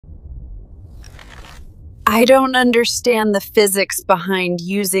I don't understand the physics behind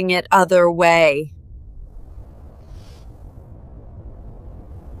using it other way.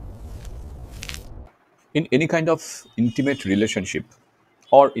 In any kind of intimate relationship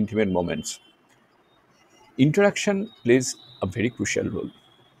or intimate moments, interaction plays a very crucial role.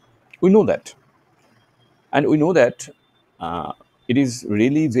 We know that. And we know that it is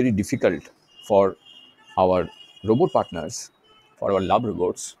really very difficult for our robot partners, for our lab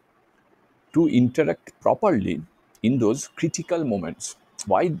robots, to interact properly in those critical moments.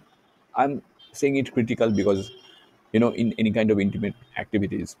 Why I'm saying it critical? Because in any kind of intimate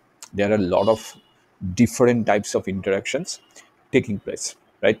activities, there are a lot of different types of interactions taking place,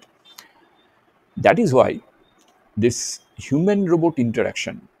 right? That is why this human robot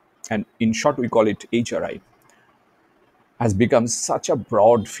interaction, and in short we call it HRI, has become such a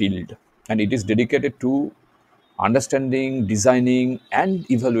broad field, and it is dedicated to understanding, designing,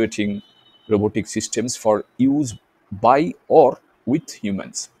 and evaluating robotic systems for use by or with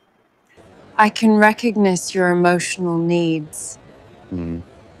humans. I can recognize your emotional needs.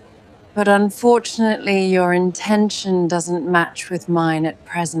 But unfortunately, your intention doesn't match with mine at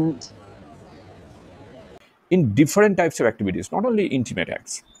present. In different types of activities, not only intimate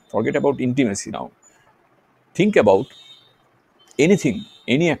acts, forget about intimacy now. Think about anything,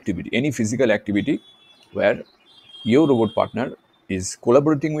 any activity, any physical activity where your robot partner is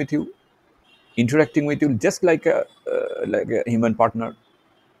collaborating with you, interacting with you just like a human partner.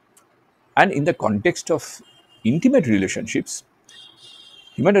 And in the context of intimate relationships,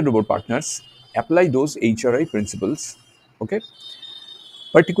 human and robot partners apply those HRI principles, okay?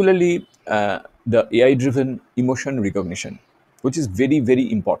 Particularly the AI driven emotion recognition, which is very, very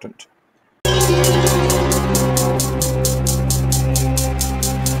important.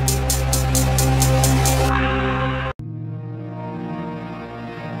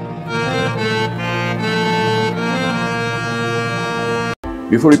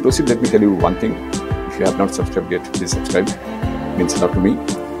 Before we proceed, let me tell you one thing. If you have not subscribed yet, please subscribe. It means a lot to me.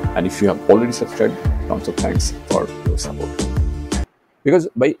 And if you have already subscribed, tons of thanks for your support. Because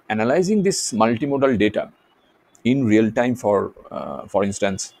by analyzing this multimodal data in real time, for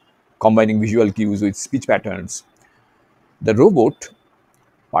instance, combining visual cues with speech patterns, the robot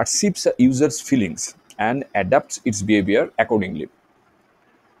perceives a user's feelings and adapts its behavior accordingly.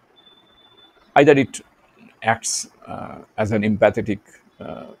 Either it acts as an empathetic,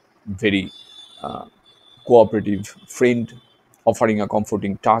 very cooperative friend, offering a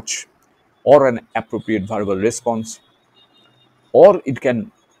comforting touch or an appropriate verbal response, or it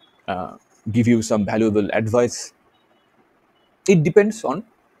can give you some valuable advice. It depends on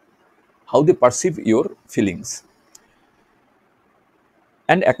how they perceive your feelings.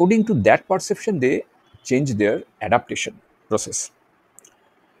 And according to that perception, they change their adaptation process.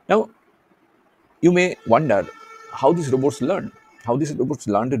 Now, you may wonder how these robots learn, how these robots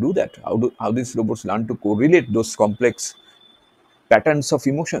learn to do that, how these robots learn to correlate those complex patterns of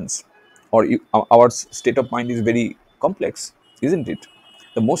emotions. Or our state of mind is very complex, isn't it?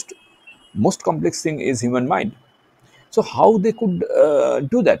 The most complex thing is human mind. So how they could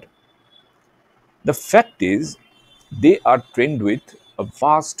do that? The fact is, they are trained with a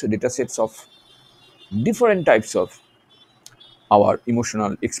vast data sets of different types of our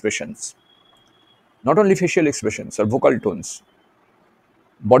emotional expressions, not only facial expressions or vocal tones,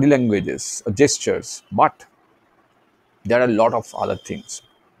 body languages, or gestures, but there are a lot of other things,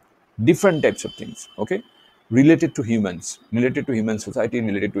 different types of things, okay, related to humans, related to human society,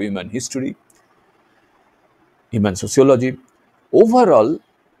 related to human history, human sociology. Overall,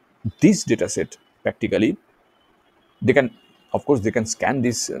 this data set practically, they can, of course, they can scan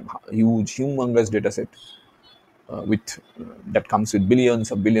this huge, humongous data set with that comes with billions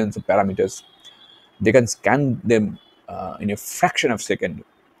of parameters. They can scan them in a fraction of a second,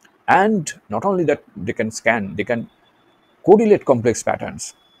 and not only that, they can scan, they can correlate complex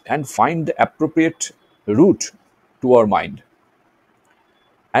patterns and find the appropriate route to our mind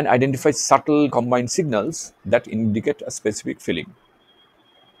and identify subtle combined signals that indicate a specific feeling.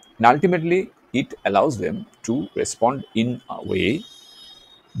 And ultimately, it allows them to respond in a way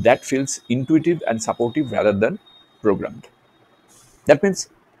that feels intuitive and supportive rather than programmed. That means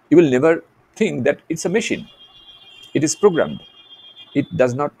you will never think that it's a machine, it is programmed. It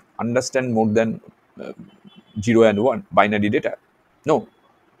does not understand more than 0 and 1 binary data. No,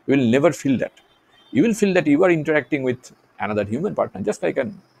 you will never feel that. You will feel that you are interacting with another human partner, just like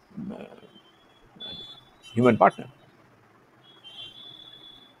a human partner.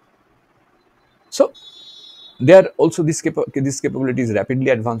 So, there also this capability is rapidly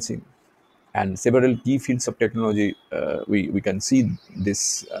advancing, and several key fields of technology we can see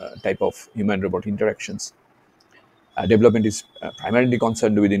this type of human robot interactions. development is primarily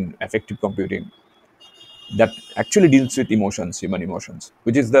concerned within affective computing that actually deals with emotions, human emotions,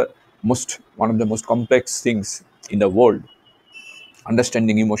 which is the one of the most complex things in the world,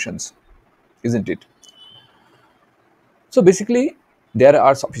 understanding emotions, isn't it? So basically, there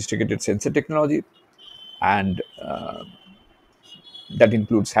are sophisticated sensor technology, and that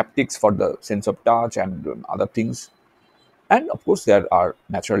includes haptics for the sense of touch and other things. And of course, there are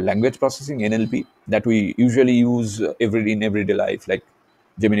natural language processing (NLP) that we usually use in everyday life, like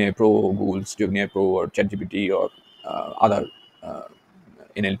Gemini Pro, Google's Gemini Pro, or ChatGPT, or other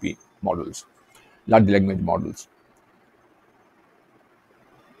NLP models, large language models.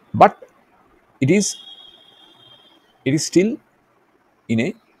 But it is still in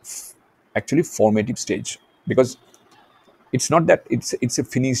a actually formative stage, because it's not that it's a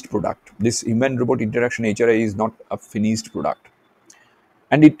finished product. This human robot interaction HRI is not a finished product,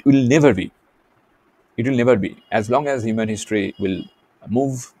 and it will never be. It will never be as long as human history will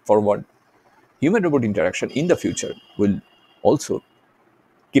move forward. Human robot interaction in the future will also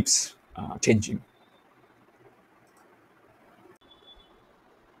keeps changing.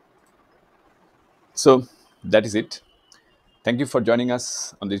 So that is it. Thank you for joining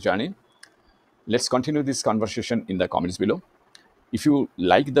us on this journey. Let's continue this conversation in the comments below. If you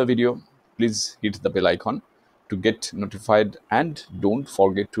like the video, please hit the bell icon to get notified, and don't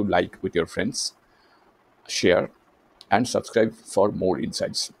forget to like with your friends, share, and subscribe for more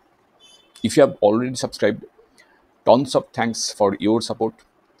insights. If you have already subscribed, tons of thanks for your support.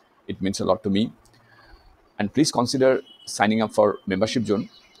 It means a lot to me. And please consider signing up for membership zone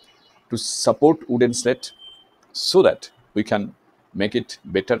to support Wooden Slate, so that we can make it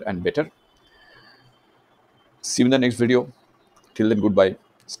better and better. See you in the next video. Till then, goodbye.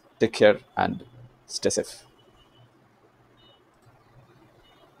 Take care and stay safe.